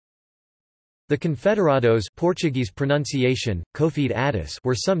The Confederados Portuguese pronunciation, Confederados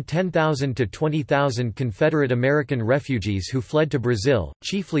were some 10,000 to 20,000 Confederate American refugees who fled to Brazil,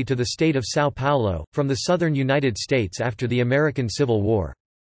 chiefly to the state of São Paulo, from the southern United States after the American Civil War.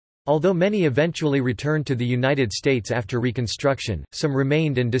 Although many eventually returned to the United States after Reconstruction, some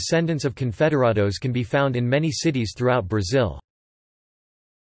remained, and descendants of Confederados can be found in many cities throughout Brazil.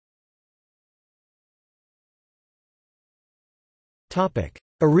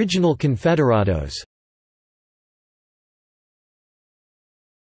 Original Confederados.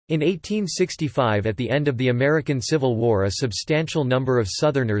 In 1865, at the end of the American Civil War, a substantial number of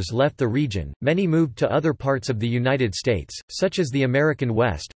Southerners left the region. Many moved to other parts of the United States, such as the American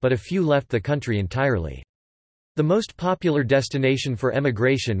West, but a few left the country entirely. The most popular destination for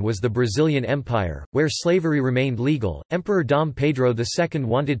emigration was the Brazilian Empire, where slavery remained legal. Emperor Dom Pedro II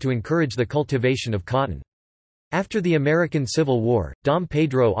wanted to encourage the cultivation of cotton. After the American Civil War, Dom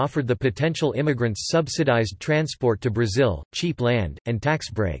Pedro offered the potential immigrants subsidized transport to Brazil, cheap land, and tax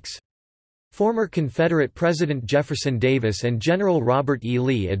breaks. Former Confederate President Jefferson Davis and General Robert E.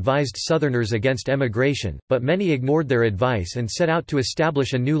 Lee advised Southerners against emigration, but many ignored their advice and set out to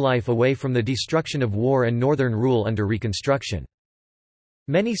establish a new life away from the destruction of war and Northern rule under Reconstruction.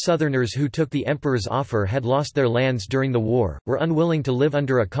 Many Southerners who took the emperor's offer had lost their lands during the war, were unwilling to live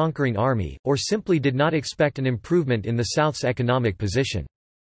under a conquering army, or simply did not expect an improvement in the South's economic position.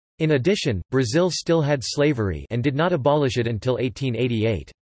 In addition, Brazil still had slavery and did not abolish it until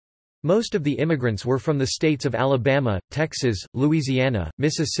 1888. Most of the immigrants were from the states of Alabama, Texas, Louisiana,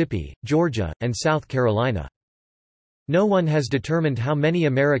 Mississippi, Georgia, and South Carolina. No one has determined how many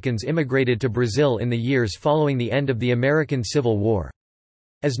Americans immigrated to Brazil in the years following the end of the American Civil War.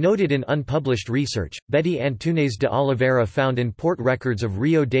 As noted in unpublished research, Betty Antunes de Oliveira found in port records of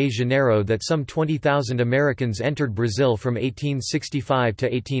Rio de Janeiro that some 20,000 Americans entered Brazil from 1865 to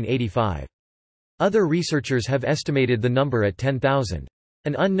 1885. Other researchers have estimated the number at 10,000.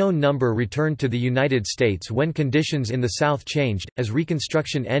 An unknown number returned to the United States when conditions in the South changed, as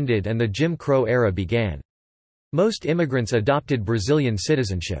Reconstruction ended and the Jim Crow era began. Most immigrants adopted Brazilian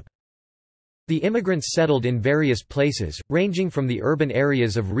citizenship. The immigrants settled in various places, ranging from the urban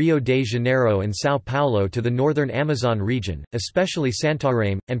areas of Rio de Janeiro and São Paulo to the northern Amazon region, especially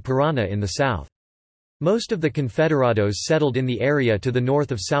Santarém, and Paraná in the south. Most of the Confederados settled in the area to the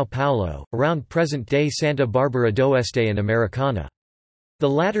north of São Paulo, around present-day Santa Bárbara d'Oeste and Americana. The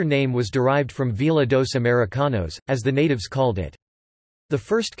latter name was derived from Vila dos Americanos, as the natives called it. The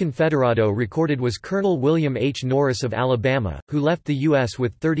first Confederado recorded was Colonel William H. Norris of Alabama, who left the U.S.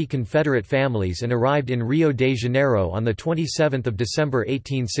 with 30 Confederate families and arrived in Rio de Janeiro on 27 December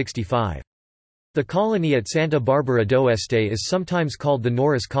 1865. The colony at Santa Bárbara d'Oeste is sometimes called the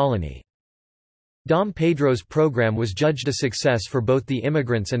Norris Colony. Dom Pedro's program was judged a success for both the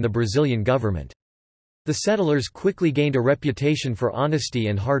immigrants and the Brazilian government. The settlers quickly gained a reputation for honesty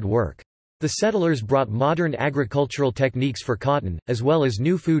and hard work. The settlers brought modern agricultural techniques for cotton, as well as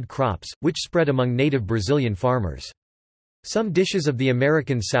new food crops, which spread among native Brazilian farmers. Some dishes of the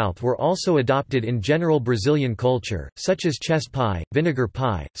American South were also adopted in general Brazilian culture, such as chess pie, vinegar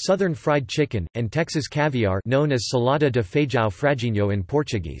pie, southern fried chicken, and Texas caviar, known as salada de feijão fradinho in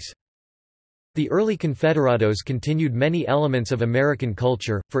Portuguese. The early Confederados continued many elements of American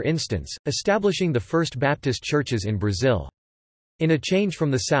culture, for instance, establishing the first Baptist churches in Brazil. In a change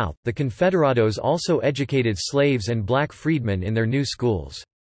from the South, the Confederados also educated slaves and black freedmen in their new schools.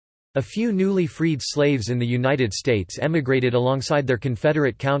 A few newly freed slaves in the United States emigrated alongside their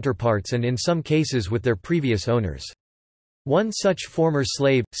Confederate counterparts and in some cases with their previous owners. One such former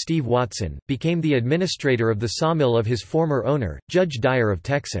slave, Steve Watson, became the administrator of the sawmill of his former owner, Judge Dyer of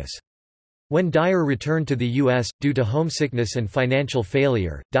Texas. When Dyer returned to the U.S., due to homesickness and financial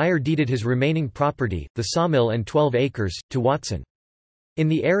failure, Dyer deeded his remaining property, the sawmill and 12 acres, to Watson. In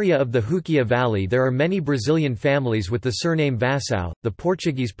the area of the Juquia Valley there are many Brazilian families with the surname Vassau, the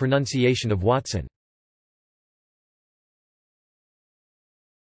Portuguese pronunciation of Watson.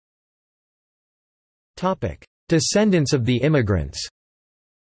 Descendants of the immigrants.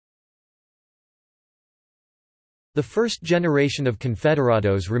 The first generation of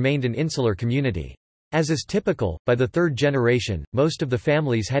Confederados remained an insular community. As is typical, by the third generation, most of the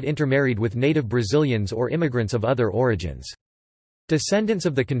families had intermarried with native Brazilians or immigrants of other origins. Descendants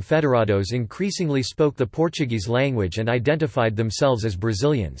of the Confederados increasingly spoke the Portuguese language and identified themselves as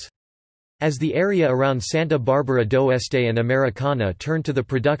Brazilians. As the area around Santa Bárbara d'Oeste and Americana turned to the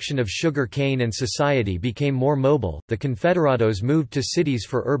production of sugar cane and society became more mobile, the Confederados moved to cities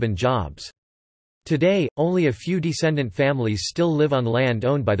for urban jobs. Today, only a few descendant families still live on land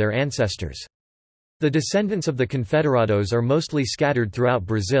owned by their ancestors. The descendants of the Confederados are mostly scattered throughout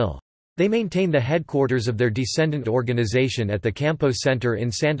Brazil. They maintain the headquarters of their descendant organization at the Campo Center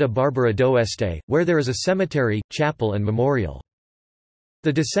in Santa Barbara do Oeste, where there is a cemetery, chapel and memorial.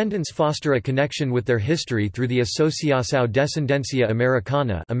 The descendants foster a connection with their history through the Asociação Descendencia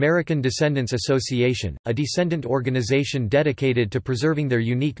Americana, American Descendants Association, a descendant organization dedicated to preserving their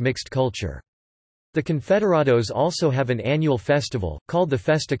unique mixed culture. The Confederados also have an annual festival, called the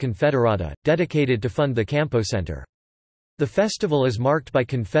Festa Confederada, dedicated to fund the Campo Center. The festival is marked by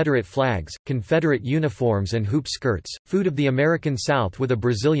Confederate flags, Confederate uniforms and hoop skirts, food of the American South with a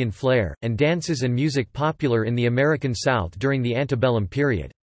Brazilian flair, and dances and music popular in the American South during the antebellum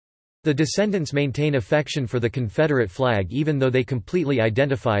period. The descendants maintain affection for the Confederate flag even though they completely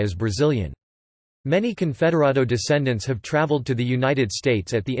identify as Brazilian. Many Confederado descendants have traveled to the United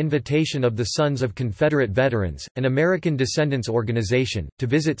States at the invitation of the Sons of Confederate Veterans, an American descendants organization, to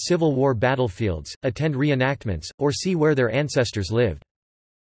visit Civil War battlefields, attend reenactments, or see where their ancestors lived.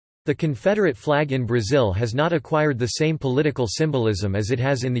 The Confederate flag in Brazil has not acquired the same political symbolism as it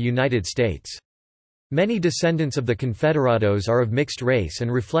has in the United States. Many descendants of the Confederados are of mixed race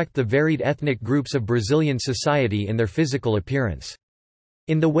and reflect the varied ethnic groups of Brazilian society in their physical appearance.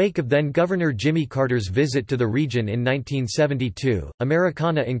 In the wake of then-Governor Jimmy Carter's visit to the region in 1972,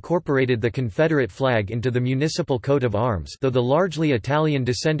 Americana incorporated the Confederate flag into the municipal coat of arms, though the largely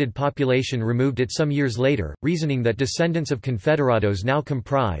Italian-descended population removed it some years later, reasoning that descendants of Confederados now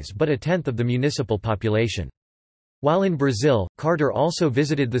comprise but a tenth of the municipal population. While in Brazil, Carter also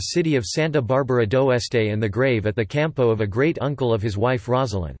visited the city of Santa Barbara do Oeste and the grave at the campo of a great-uncle of his wife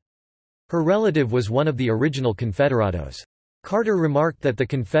Rosalind. Her relative was one of the original Confederados. Carter remarked that the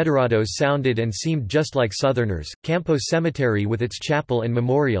Confederados sounded and seemed just like Southerners. Campo Cemetery, with its chapel and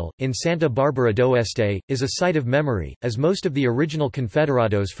memorial, in Santa Barbara do Oeste, is a site of memory, as most of the original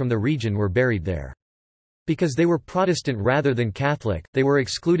Confederados from the region were buried there. Because they were Protestant rather than Catholic, they were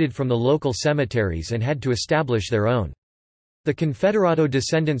excluded from the local cemeteries and had to establish their own. The Confederado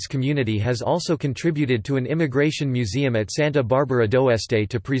descendants community has also contributed to an immigration museum at Santa Barbara do Oeste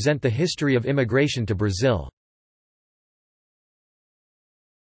to present the history of immigration to Brazil.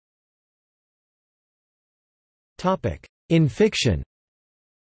 In fiction,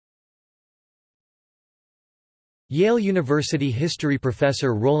 Yale University history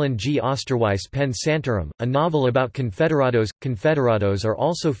professor Roland G. Osterweiss penned Santorum, a novel about Confederados. Confederados are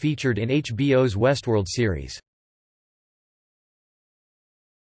also featured in HBO's Westworld series.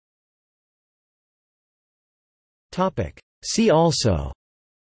 See also: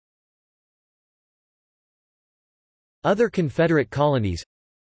 Other Confederate colonies,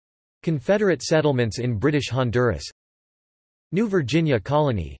 Confederate settlements in British Honduras, New Virginia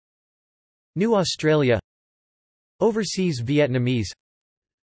Colony, New Australia, Overseas Vietnamese,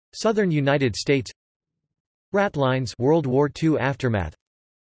 Southern United States, Ratlines, World War II aftermath,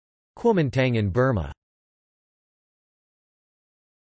 Kuomintang in Burma.